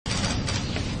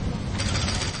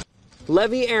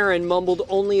Levi Aron mumbled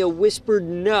only a whispered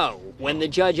no when the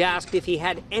judge asked if he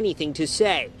had anything to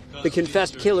say. The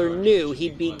confessed killer knew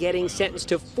he'd be getting sentenced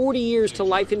to 40 years to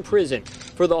life in prison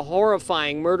for the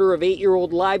horrifying murder of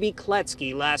 8-year-old Lieby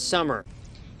Kletzky last summer.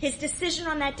 His decision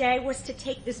on that day was to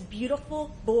take this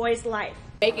beautiful boy's life.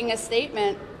 Making a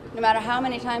statement, no matter how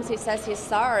many times he says he's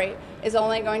sorry, is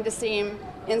only going to seem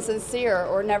insincere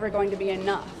or never going to be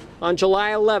enough. On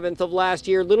July 11th of last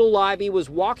year, little Lieby was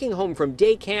walking home from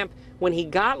day camp when he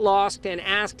got lost and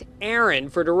asked Aron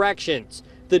for directions.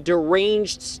 The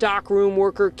deranged stockroom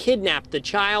worker kidnapped the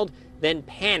child, then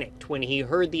panicked when he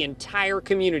heard the entire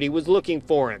community was looking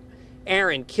for him.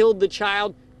 Aron killed the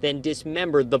child, then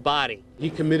dismembered the body.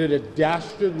 He committed a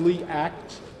dastardly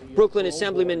act. Brooklyn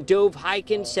Assemblyman Dov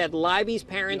Hikind said Leiby's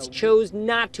parents chose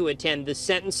not to attend the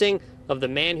sentencing of the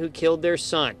man who killed their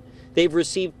son. They've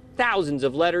received thousands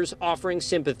of letters offering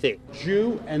sympathy.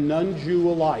 Jew and non-Jew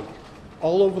alike,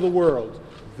 all over the world,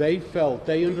 they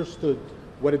understood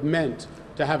what it meant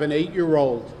to have an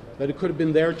 8-year-old, that it could have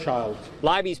been their child.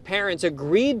 Leiby's parents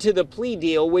agreed to the plea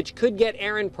deal, which could get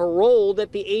Aron paroled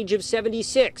at the age of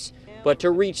 76. But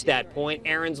to reach that point,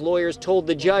 Aron's lawyers told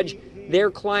the judge their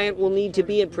client will need to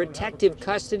be in protective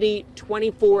custody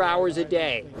 24 hours a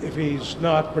day. If he's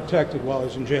not protected while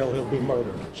he's in jail, he'll be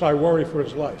murdered. So I worry for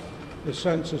his life. His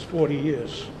sentence is 40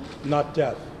 years, not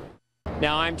death.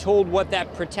 Now, I'm told what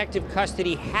that protective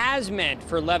custody has meant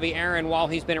for Levi Aron while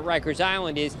he's been at Rikers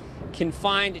Island is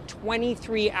confined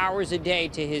 23 hours a day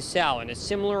to his cell, and a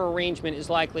similar arrangement is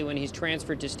likely when he's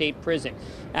transferred to state prison.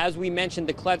 As we mentioned,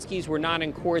 the Kletskys were not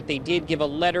in court. They did give a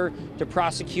letter to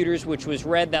prosecutors, which was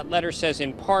read. That letter says,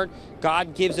 in part,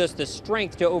 God gives us the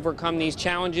strength to overcome these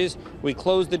challenges. We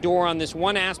close the door on this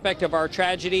one aspect of our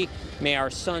tragedy. May our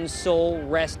son's soul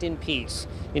rest in peace.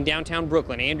 In downtown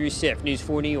Brooklyn, Andrew Siff, News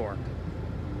 4 New York.